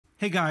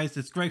Hey guys,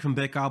 it's Greg from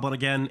BitGoblin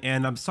again,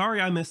 and I'm sorry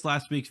I missed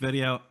last week's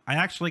video. I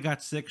actually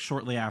got sick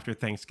shortly after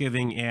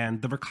Thanksgiving,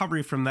 and the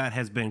recovery from that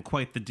has been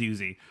quite the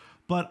doozy.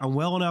 But I'm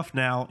well enough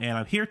now, and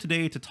I'm here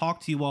today to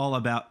talk to you all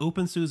about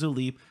OpenSUSE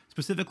Leap,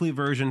 specifically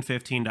version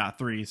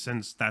 15.3,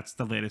 since that's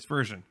the latest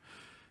version.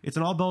 It's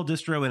an all-bell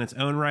distro in its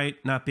own right,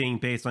 not being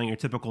based on your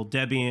typical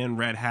Debian,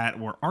 Red Hat,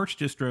 or Arch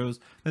distros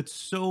that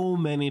so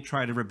many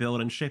try to rebuild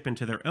and shape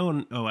into their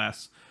own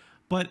OS.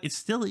 But it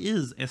still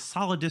is a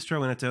solid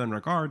distro in its own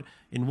regard,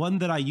 and one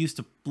that I used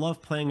to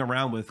love playing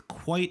around with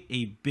quite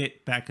a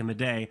bit back in the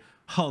day,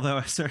 although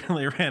I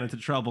certainly ran into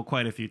trouble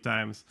quite a few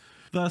times.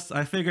 Thus,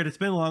 I figured it's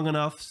been long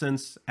enough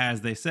since, as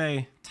they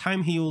say,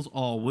 time heals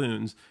all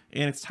wounds,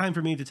 and it's time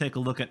for me to take a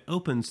look at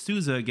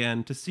OpenSUSE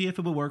again to see if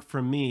it would work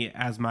for me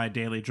as my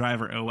daily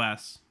driver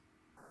OS.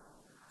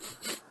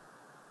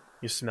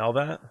 You smell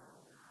that?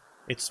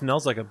 It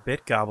smells like a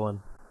bit goblin.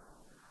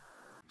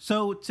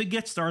 So to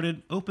get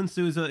started,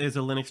 OpenSUSE is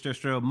a Linux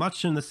distro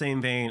much in the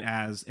same vein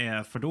as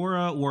a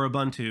Fedora or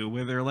Ubuntu,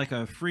 where they're like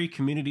a free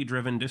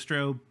community-driven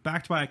distro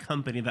backed by a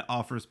company that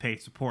offers paid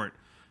support.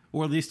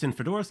 Or at least in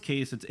Fedora's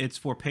case, it's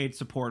for paid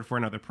support for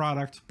another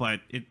product,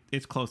 but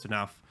it's close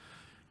enough.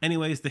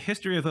 Anyways, the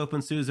history of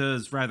OpenSUSE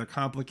is rather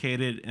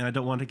complicated, and I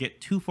don't want to get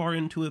too far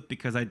into it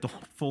because I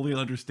don't fully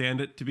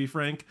understand it, to be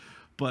frank.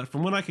 But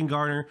from what I can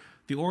garner,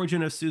 the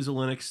origin of SUSE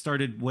Linux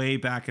started way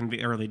back in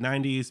the early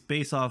 90s,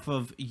 based off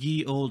of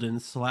ye olden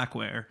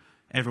Slackware,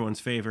 everyone's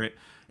favorite,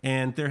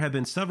 and there have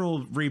been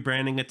several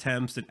rebranding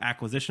attempts and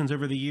acquisitions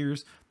over the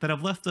years that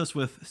have left us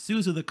with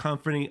SUSE the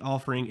company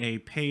offering a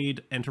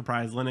paid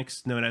enterprise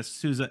Linux known as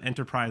SUSE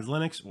Enterprise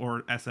Linux,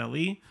 or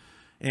SLE,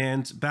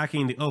 and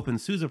backing the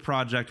OpenSUSE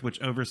project,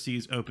 which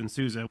oversees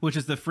OpenSUSE, which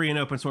is the free and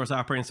open source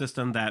operating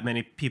system that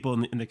many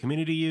people in the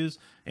community use,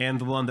 and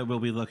the one that we'll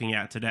be looking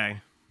at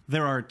today.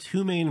 There are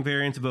two main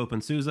variants of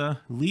OpenSUSE,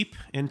 Leap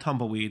and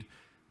Tumbleweed.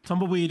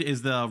 Tumbleweed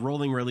is the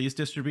rolling release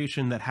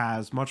distribution that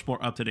has much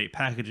more up-to-date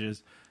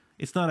packages.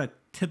 It's not a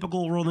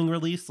typical rolling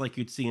release like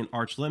you'd see in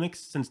Arch Linux,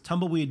 since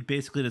Tumbleweed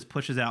basically just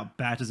pushes out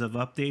batches of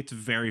updates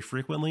very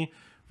frequently,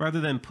 rather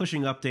than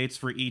pushing updates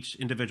for each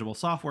individual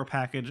software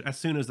package as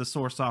soon as the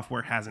source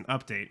software has an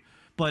update.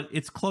 But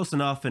it's close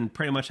enough and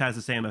pretty much has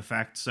the same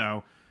effect,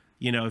 so,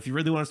 if you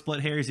really want to split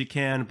hairs, you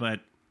can,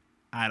 but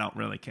I don't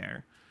really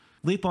care.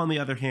 Leap, on the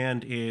other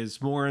hand,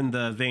 is more in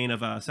the vein of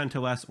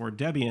CentOS or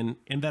Debian,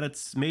 in that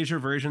its major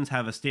versions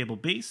have a stable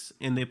base,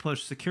 and they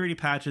push security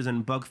patches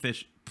and bug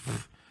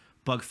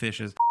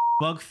fixes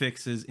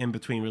in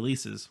between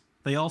releases.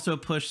 They also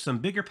push some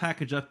bigger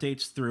package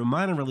updates through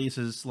minor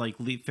releases like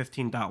Leap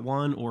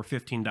 15.1 or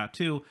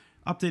 15.2,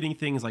 updating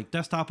things like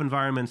desktop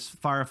environments,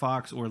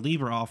 Firefox, or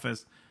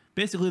LibreOffice,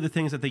 basically the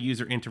things that the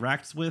user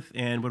interacts with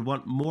and would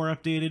want more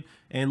updated,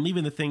 and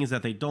leaving the things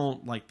that they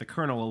don't, like the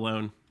kernel,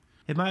 alone.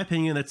 In my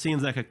opinion, that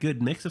seems like a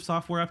good mix of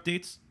software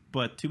updates,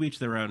 but to each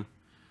their own.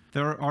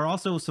 There are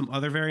also some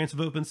other variants of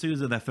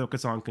OpenSUSE that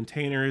focus on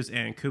containers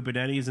and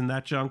Kubernetes and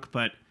that junk,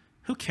 but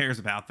who cares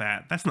about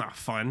that? That's not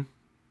fun.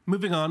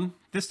 Moving on,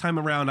 this time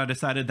around I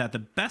decided that the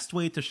best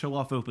way to show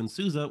off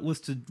OpenSUSE was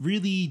to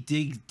really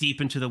dig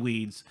deep into the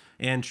weeds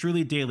and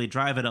truly daily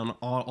drive it on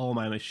all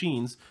my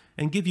machines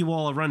and give you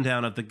all a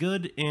rundown of the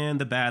good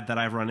and the bad that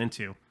I've run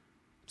into.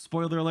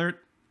 Spoiler alert,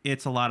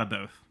 it's a lot of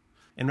both.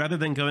 And rather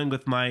than going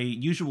with my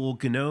usual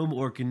Gnome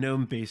or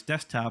Gnome-based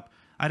desktop,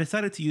 I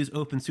decided to use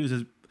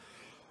OpenSUSE's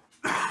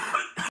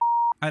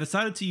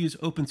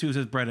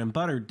bread and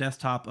butter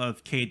desktop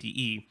of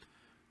KDE.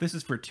 This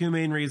is for two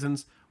main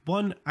reasons.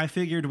 One, I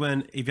figured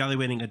when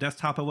evaluating a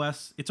desktop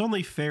OS, it's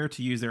only fair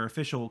to use their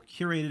official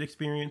curated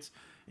experience.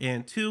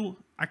 And two,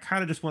 I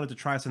kind of just wanted to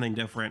try something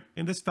different,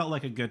 and this felt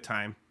like a good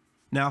time.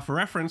 Now, for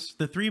reference,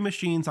 the three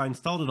machines I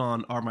installed it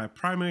on are my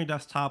primary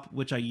desktop,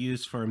 which I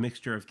use for a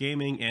mixture of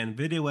gaming and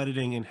video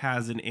editing and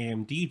has an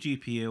AMD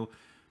GPU,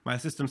 my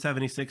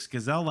System76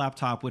 Gazelle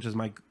laptop, which is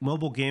my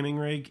mobile gaming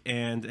rig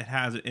and it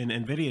has an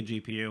NVIDIA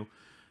GPU,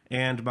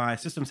 and my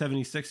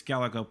System76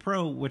 Galago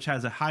Pro, which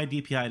has a high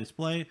DPI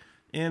display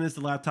and is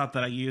the laptop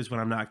that I use when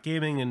I'm not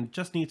gaming and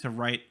just need to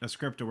write a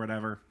script or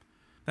whatever.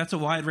 That's a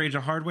wide range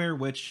of hardware,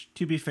 which,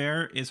 to be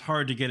fair, is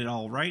hard to get it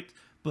all right,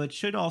 but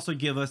should also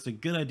give us a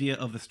good idea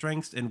of the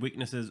strengths and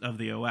weaknesses of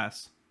the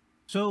OS.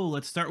 So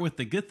let's start with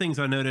the good things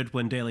I noted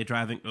when daily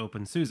driving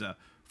OpenSUSE.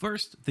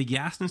 First, the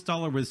YaST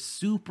installer was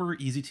super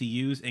easy to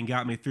use and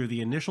got me through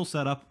the initial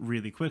setup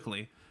really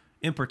quickly.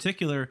 In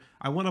particular,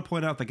 I want to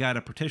point out the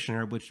guided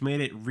partitioner, which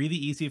made it really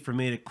easy for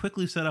me to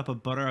quickly set up a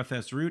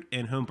Btrfs root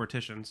and home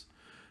partitions.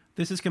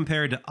 This is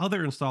compared to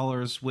other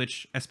installers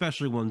which,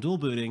 especially when dual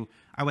booting,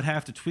 I would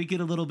have to tweak it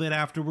a little bit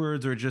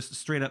afterwards or just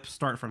straight up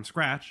start from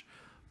scratch.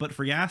 But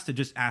for YaST, it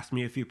just asked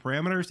me a few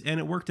parameters and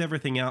it worked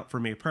everything out for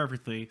me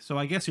perfectly, so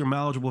I guess your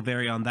mileage will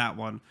vary on that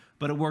one,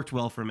 but it worked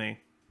well for me.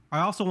 I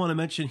also want to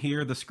mention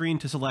here the screen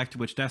to select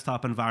which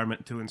desktop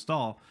environment to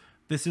install.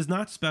 This is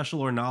not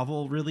special or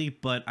novel really,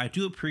 but I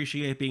do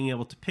appreciate being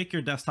able to pick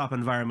your desktop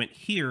environment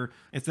here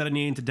instead of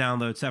needing to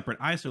download separate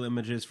ISO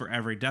images for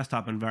every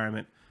desktop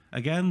environment.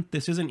 Again,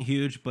 this isn't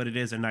huge, but it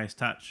is a nice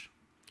touch.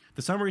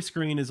 The summary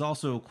screen is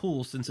also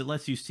cool since it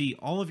lets you see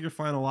all of your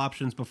final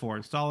options before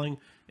installing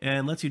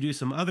and lets you do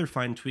some other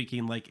fine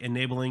tweaking like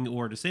enabling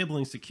or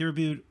disabling secure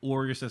boot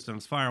or your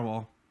system's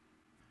firewall.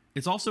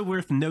 It's also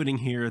worth noting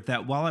here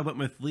that while I went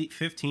with Leap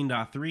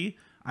 15.3,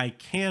 I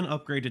can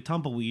upgrade to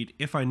Tumbleweed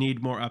if I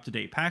need more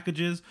up-to-date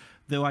packages,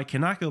 though I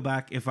cannot go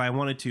back if I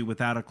wanted to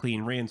without a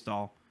clean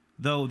reinstall,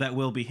 though that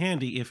will be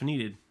handy if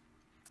needed.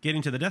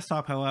 Getting to the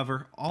desktop,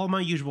 however, all my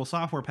usual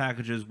software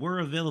packages were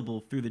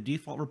available through the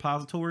default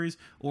repositories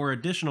or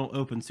additional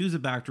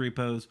OpenSUSE backed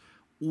repos,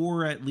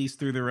 or at least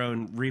through their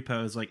own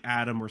repos like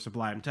Atom or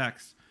Sublime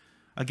Text.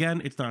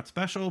 Again, it's not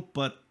special,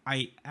 but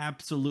I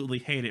absolutely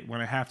hate it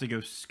when I have to go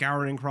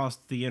scouring across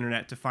the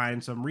internet to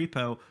find some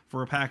repo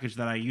for a package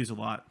that I use a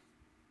lot.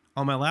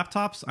 On my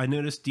laptops, I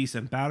noticed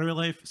decent battery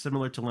life,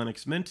 similar to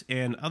Linux Mint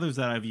and others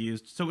that I've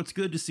used, so it's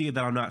good to see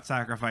that I'm not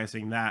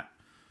sacrificing that.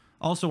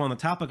 Also, on the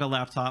topic of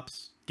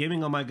laptops,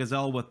 gaming on my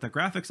Gazelle with the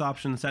graphics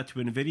option set to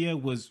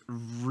NVIDIA was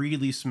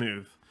really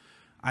smooth.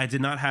 I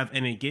did not have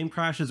any game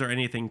crashes or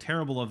anything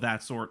terrible of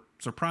that sort,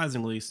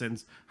 surprisingly,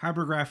 since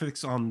hybrid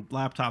graphics on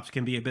laptops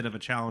can be a bit of a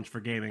challenge for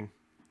gaming.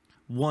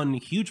 One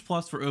huge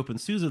plus for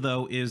OpenSUSE,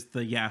 though, is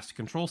the YAST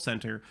Control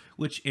Center,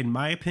 which in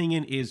my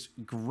opinion is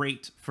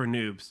great for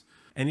noobs.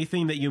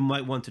 Anything that you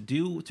might want to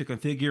do to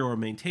configure or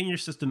maintain your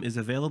system is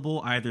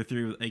available either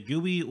through a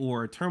GUI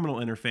or a terminal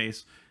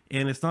interface,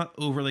 and it's not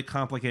overly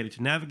complicated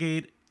to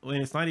navigate, and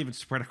it's not even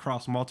spread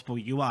across multiple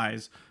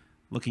UIs,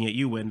 looking at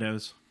you,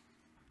 Windows.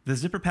 The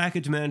Zipper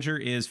Package Manager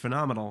is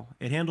phenomenal.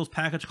 It handles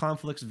package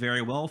conflicts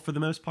very well for the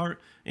most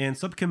part, and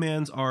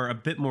subcommands are a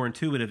bit more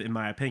intuitive in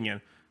my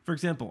opinion. For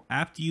example,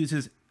 apt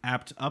uses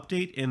apt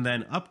update and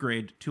then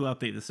upgrade to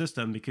update the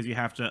system because you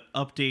have to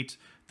update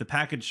the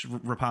package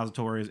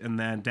repositories and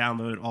then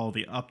download all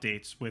the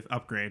updates with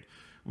upgrade,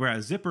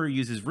 whereas Zipper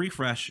uses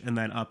refresh and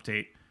then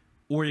update.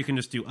 Or you can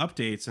just do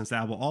updates since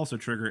that will also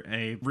trigger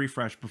a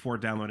refresh before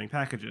downloading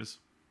packages.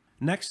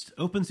 Next,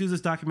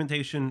 OpenSUSE's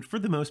documentation for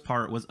the most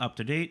part was up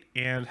to date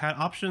and had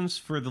options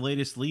for the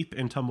latest Leap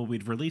and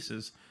Tumbleweed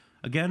releases.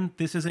 Again,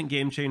 this isn't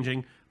game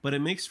changing, but it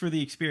makes for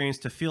the experience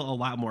to feel a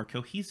lot more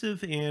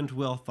cohesive and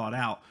well thought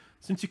out,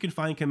 since you can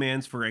find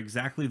commands for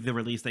exactly the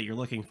release that you're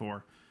looking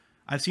for.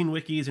 I've seen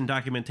wikis and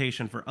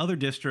documentation for other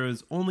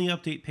distros only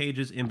update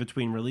pages in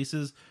between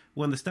releases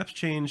when the steps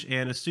change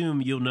and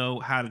assume you'll know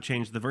how to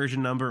change the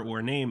version number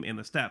or name in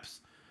the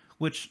steps.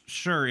 Which,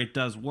 sure, it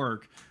does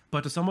work,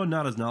 but to someone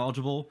not as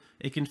knowledgeable,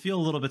 it can feel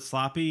a little bit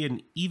sloppy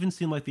and even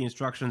seem like the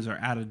instructions are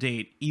out of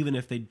date, even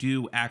if they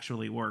do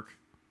actually work.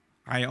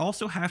 I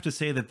also have to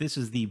say that this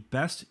is the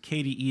best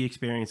KDE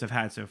experience I've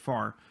had so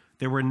far.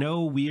 There were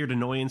no weird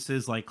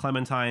annoyances like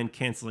Clementine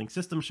canceling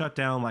system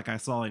shutdown like I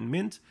saw in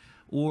Mint,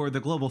 or the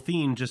global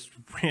theme just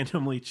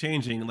randomly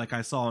changing like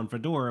I saw in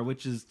Fedora,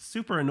 which is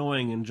super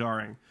annoying and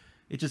jarring.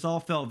 It just all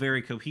felt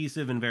very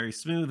cohesive and very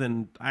smooth,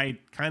 and I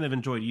kind of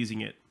enjoyed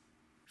using it.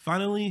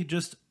 Finally,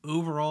 just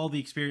overall the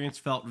experience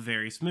felt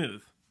very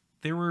smooth.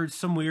 There were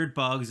some weird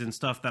bugs and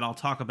stuff that I'll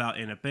talk about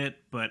in a bit,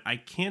 but I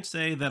can't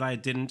say that I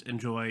didn't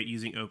enjoy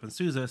using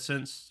OpenSUSE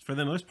since, for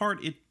the most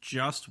part, it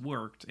just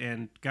worked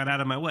and got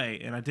out of my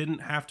way, and I didn't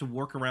have to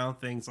work around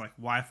things like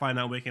Wi-Fi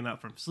not waking up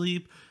from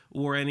sleep,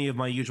 or any of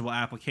my usual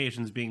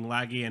applications being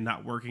laggy and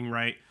not working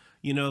right.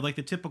 You know, like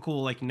the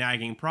typical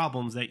nagging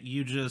problems that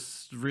you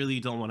just really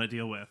don't want to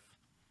deal with.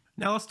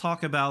 Now let's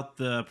talk about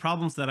the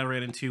problems that I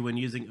ran into when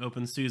using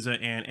OpenSUSE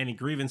and any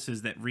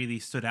grievances that really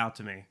stood out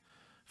to me.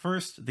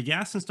 First, the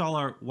YAST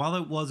installer, while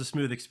it was a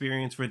smooth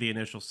experience for the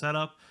initial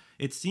setup,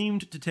 it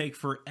seemed to take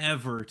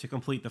forever to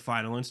complete the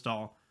final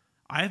install.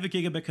 I have a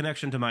gigabit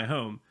connection to my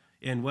home,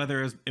 and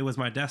whether it was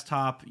my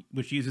desktop,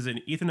 which uses an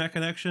Ethernet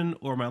connection,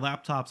 or my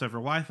laptops over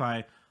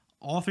Wi-Fi,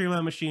 all three of my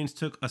machines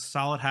took a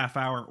solid half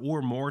hour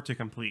or more to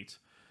complete.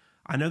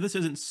 I know this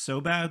isn't so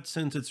bad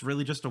since it's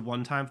really just a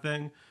one-time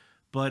thing,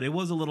 but it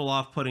was a little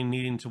off-putting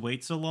needing to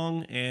wait so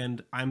long,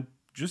 and I'm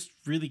just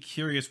really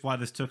curious why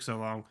this took so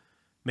long.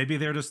 Maybe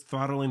they're just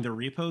throttling their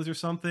repos or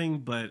something,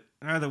 but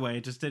either way,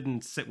 it just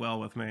didn't sit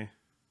well with me.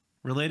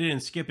 Related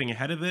and skipping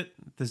ahead of it,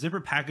 the Zipper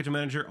Package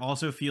Manager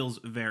also feels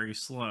very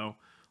slow.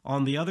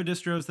 On the other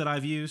distros that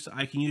I've used,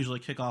 I can usually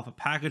kick off a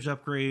package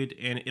upgrade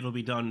and it'll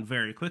be done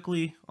very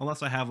quickly,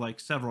 unless I have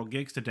several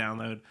gigs to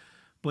download.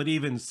 But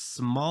even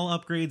small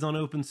upgrades on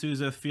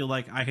OpenSUSE feel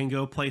like I can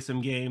go play some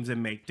games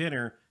and make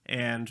dinner,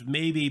 and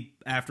maybe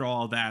after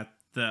all of that,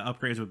 the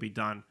upgrades would be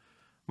done.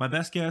 My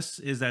best guess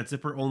is that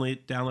Zipper only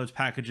downloads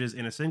packages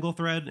in a single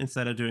thread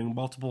instead of doing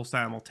multiple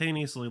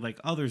simultaneously like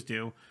others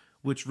do,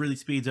 which really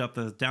speeds up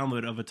the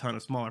download of a ton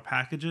of smaller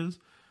packages.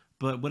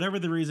 But whatever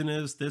the reason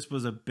is, this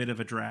was a bit of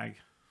a drag.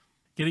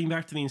 Getting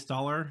back to the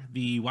installer,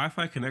 the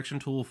Wi-Fi connection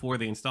tool for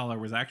the installer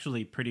was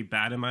actually pretty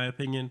bad in my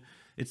opinion.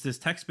 It's this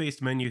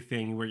text-based menu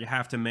thing where you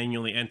have to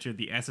manually enter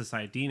the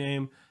SSID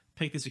name,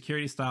 pick the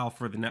security style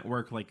for the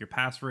network like your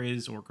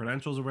passphrase or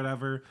credentials or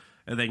whatever,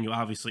 and then you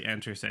obviously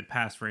enter said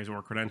passphrase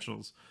or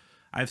credentials.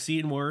 I've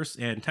seen worse,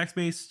 and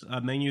text-based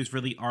menus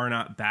really are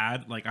not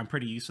bad. I'm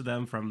pretty used to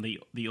them from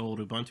the old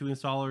Ubuntu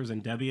installers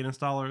and Debian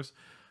installers,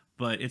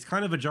 but it's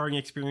kind of a jarring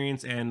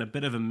experience and a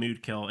bit of a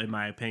mood kill in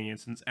my opinion,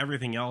 since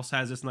everything else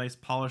has this nice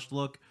polished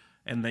look,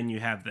 and then you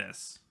have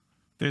this.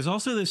 There's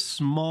also this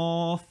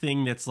small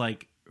thing that's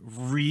like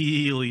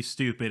really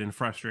stupid and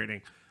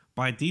frustrating.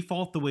 By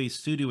default, the way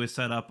sudo is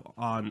set up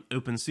on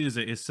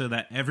OpenSUSE is so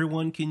that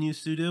everyone can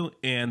use sudo,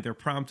 and they're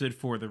prompted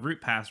for the root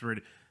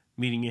password,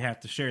 meaning you have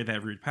to share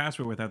that root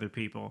password with other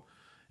people,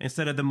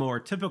 instead of the more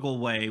typical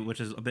way, which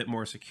is a bit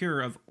more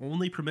secure, of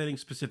only permitting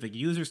specific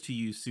users to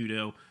use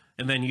sudo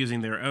and then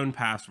using their own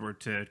password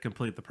to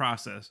complete the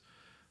process.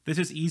 This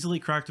is easily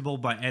correctable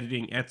by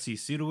editing etc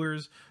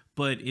sudoers,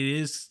 but it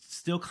is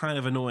still kind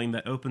of annoying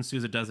that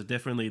OpenSUSE does it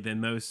differently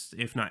than most,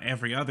 if not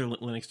every other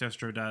Linux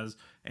distro does,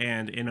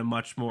 and in a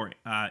much more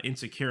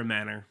insecure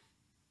manner.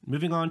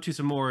 Moving on to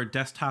some more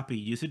desktop-y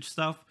usage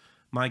stuff,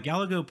 my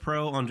Galago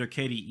Pro under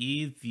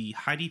KDE, the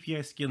high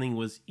DPI scaling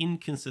was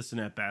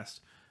inconsistent at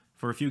best.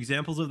 For a few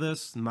examples of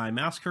this, my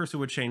mouse cursor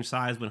would change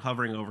size when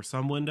hovering over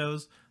some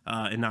windows,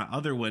 and not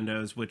other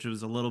windows, which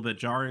was a little bit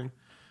jarring.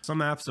 Some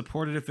apps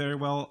supported it very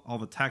well, all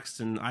the text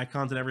and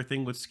icons and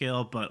everything would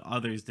scale, but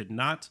others did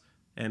not,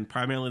 and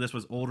primarily this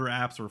was older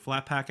apps or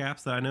Flatpak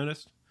apps that I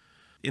noticed.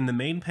 In the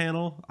main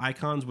panel,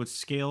 icons would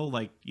scale,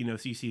 like, so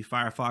you see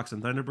Firefox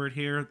and Thunderbird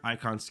here,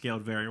 icons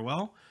scaled very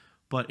well,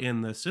 but in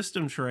the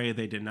system tray,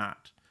 they did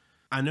not.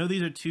 I know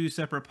these are two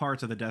separate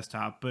parts of the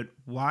desktop, but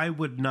why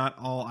would not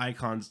all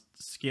icons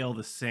scale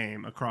the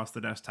same across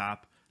the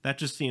desktop? That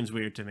just seems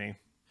weird to me.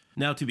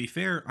 Now, to be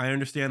fair, I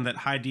understand that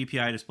high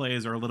DPI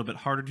displays are a little bit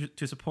harder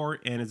to support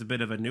and is a bit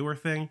of a newer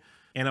thing,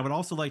 and I would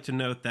also like to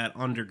note that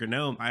under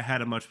Gnome, I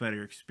had a much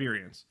better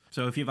experience.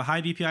 So if you have a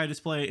high DPI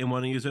display and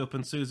want to use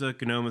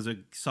OpenSUSE, Gnome is a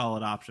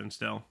solid option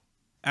still.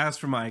 As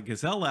for my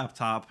Gazelle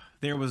laptop,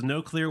 there was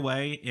no clear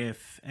way,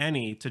 if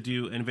any, to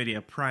do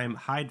NVIDIA Prime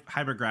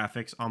hybrid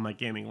graphics on my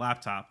gaming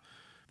laptop.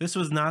 This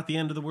was not the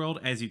end of the world,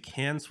 as you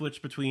can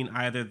switch between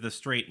either the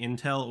straight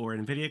Intel or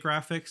NVIDIA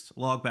graphics,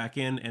 log back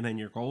in, and then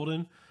you're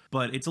golden.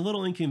 But it's a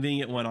little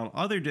inconvenient when on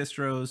other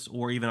distros,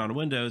 or even on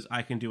Windows,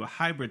 I can do a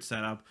hybrid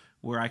setup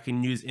where I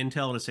can use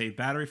Intel to save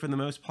battery for the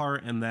most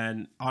part, and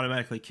then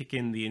automatically kick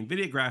in the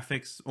NVIDIA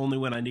graphics only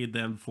when I need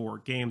them for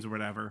games or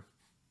whatever.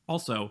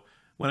 Also,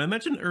 when I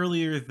mentioned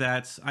earlier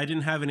that I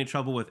didn't have any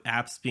trouble with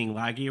apps being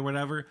laggy or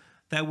whatever,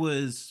 that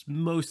was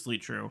mostly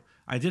true.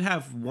 I did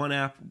have one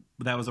app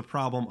that was a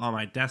problem on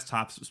my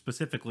desktop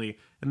specifically,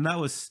 and that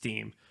was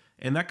Steam.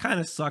 And that kind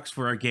of sucks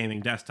for a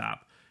gaming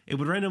desktop. It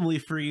would randomly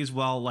freeze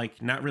while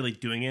not really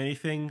doing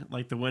anything,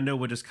 like the window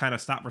would just kind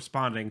of stop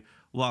responding,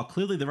 while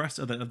clearly the rest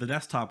of the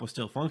desktop was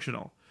still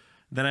functional.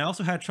 Then I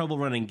also had trouble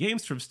running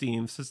games from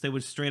Steam since they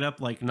would straight up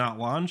not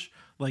launch.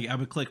 I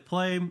would click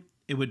play,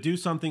 it would do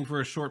something for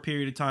a short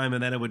period of time,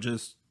 and then it would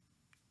just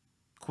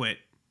quit.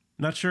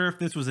 Not sure if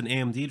this was an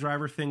AMD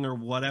driver thing or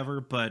whatever,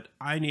 but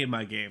I need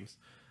my games.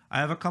 I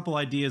have a couple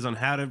ideas on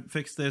how to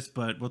fix this,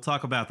 but we'll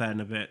talk about that in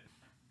a bit.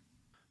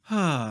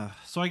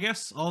 So I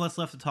guess all that's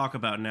left to talk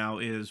about now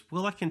is,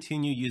 will I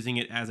continue using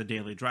it as a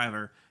daily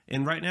driver?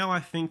 And right now I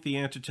think the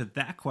answer to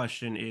that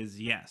question is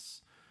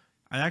yes.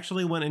 I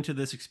actually went into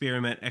this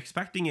experiment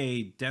expecting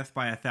a death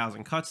by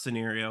 1,000 cuts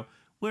scenario,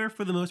 where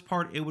for the most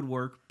part it would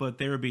work, but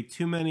there would be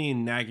too many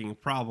nagging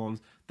problems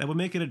that would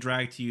make it a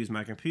drag to use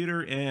my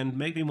computer and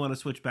make me want to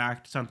switch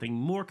back to something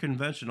more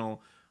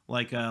conventional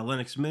like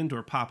Linux Mint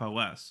or Pop!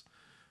 OS.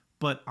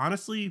 But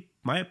honestly,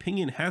 my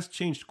opinion has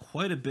changed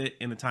quite a bit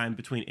in the time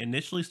between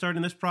initially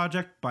starting this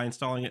project by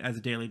installing it as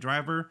a daily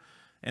driver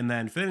and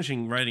then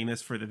finishing writing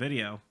this for the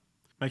video.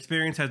 My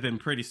experience has been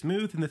pretty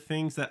smooth in the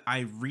things that I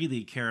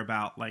really care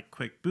about, like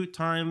quick boot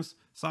times,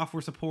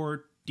 software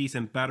support,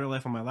 decent battery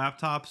life on my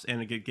laptops,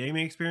 and a good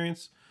gaming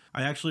experience.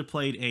 I actually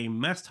played a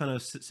mess ton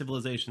of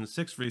Civilization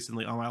 6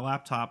 recently on my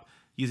laptop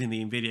using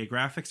the NVIDIA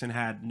graphics and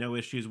had no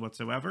issues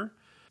whatsoever.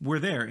 We're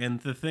there,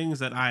 and the things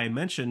that I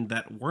mentioned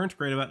that weren't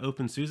great about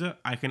OpenSUSE,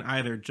 I can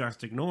either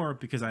just ignore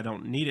because I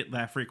don't need it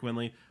that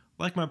frequently,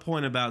 like my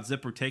point about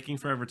Zipper taking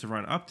forever to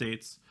run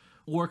updates,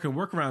 or can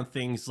work around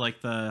things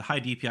like the high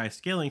DPI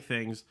scaling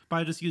things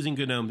by just using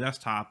Gnome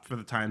Desktop for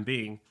the time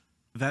being.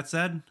 That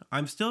said,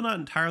 I'm still not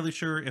entirely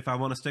sure if I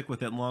want to stick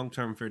with it long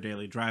term for a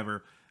daily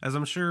driver, as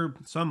I'm sure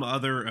some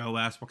other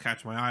OS will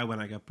catch my eye when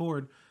I get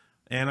bored,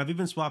 and I've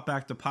even swapped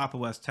back to Pop!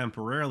 OS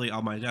temporarily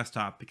on my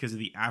desktop because of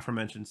the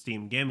aforementioned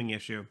Steam gaming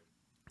issue.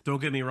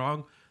 Don't get me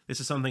wrong, this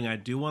is something I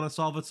do want to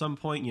solve at some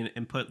point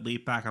and put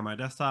Leap back on my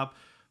desktop,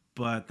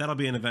 but that'll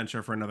be an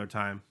adventure for another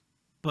time.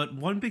 But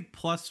one big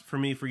plus for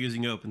me for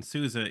using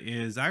OpenSUSE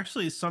is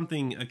actually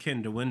something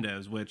akin to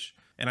Windows, which,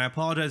 and I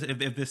apologize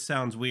if this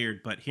sounds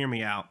weird, but hear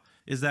me out,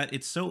 is that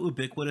it's so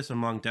ubiquitous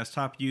among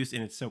desktop use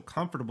and it's so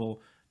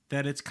comfortable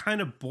that it's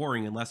kind of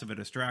boring and less of a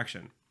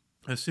distraction.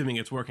 Assuming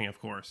it's working, of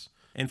course.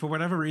 And for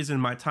whatever reason,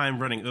 my time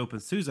running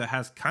OpenSUSE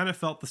has kind of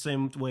felt the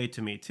same way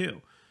to me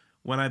too.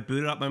 When I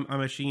boot up my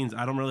machines,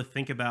 I don't really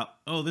think about,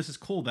 oh, this is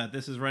cool that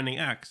this is running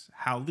X,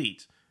 how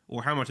neat,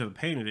 or how much of a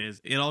pain it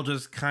is. It all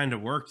just kind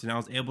of worked, and I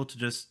was able to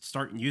just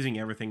start using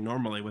everything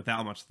normally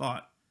without much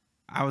thought.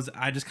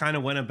 I just kind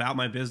of went about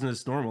my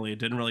business normally. I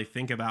didn't really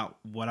think about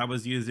what I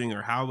was using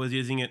or how I was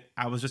using it.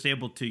 I was just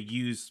able to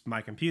use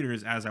my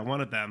computers as I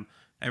wanted them.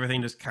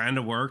 Everything just kind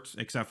of worked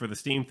except for the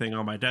Steam thing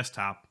on my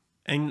desktop.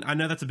 And I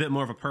know that's a bit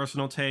more of a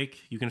personal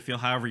take. You can feel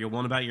however you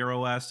want about your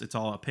OS. It's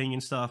all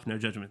opinion stuff, no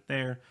judgment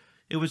there.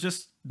 It was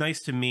just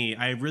nice to me.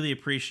 I really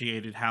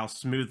appreciated how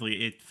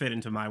smoothly it fit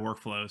into my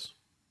workflows.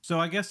 So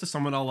I guess to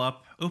sum it all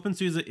up,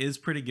 OpenSUSE is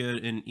pretty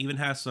good and even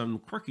has some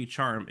quirky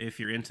charm if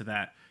you're into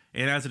that.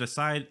 And as an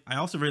aside, I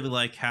also really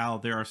like how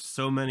there are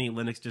so many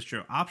Linux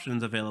distro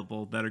options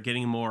available that are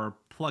getting more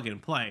plug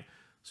and play.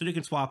 So you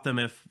can swap them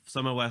if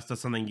some OS does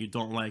something you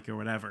don't like or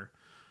whatever.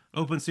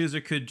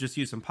 OpenSUSE could just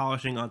use some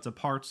polishing onto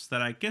parts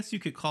that I guess you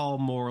could call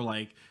more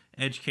like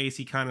edge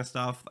casey kind of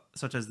stuff,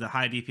 such as the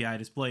high DPI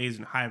displays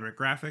and hybrid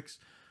graphics.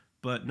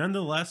 But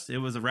nonetheless, it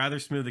was a rather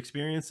smooth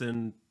experience,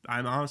 and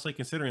I'm honestly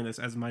considering this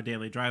as my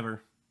daily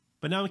driver.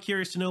 But now I'm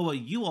curious to know what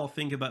you all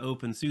think about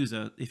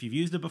OpenSUSE. If you've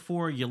used it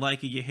before, you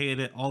like it, you hate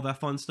it, all that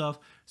fun stuff.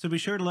 So be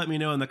sure to let me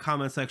know in the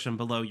comment section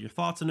below your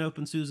thoughts on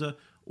OpenSUSE,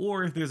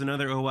 or if there's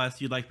another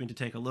OS you'd like me to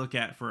take a look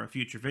at for a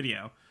future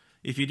video.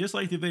 If you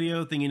disliked the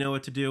video, then you know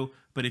what to do,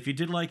 but if you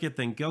did like it,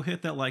 then go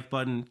hit that like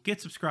button, get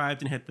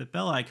subscribed, and hit the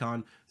bell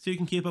icon so you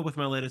can keep up with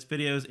my latest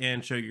videos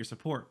and show your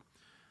support.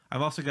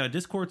 I've also got a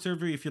Discord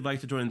server if you'd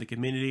like to join the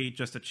community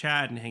just to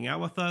chat and hang out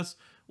with us,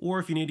 or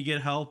if you need to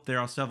get help, there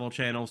are several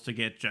channels to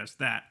get just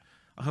that.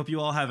 I hope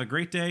you all have a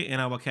great day,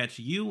 and I will catch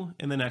you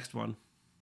in the next one.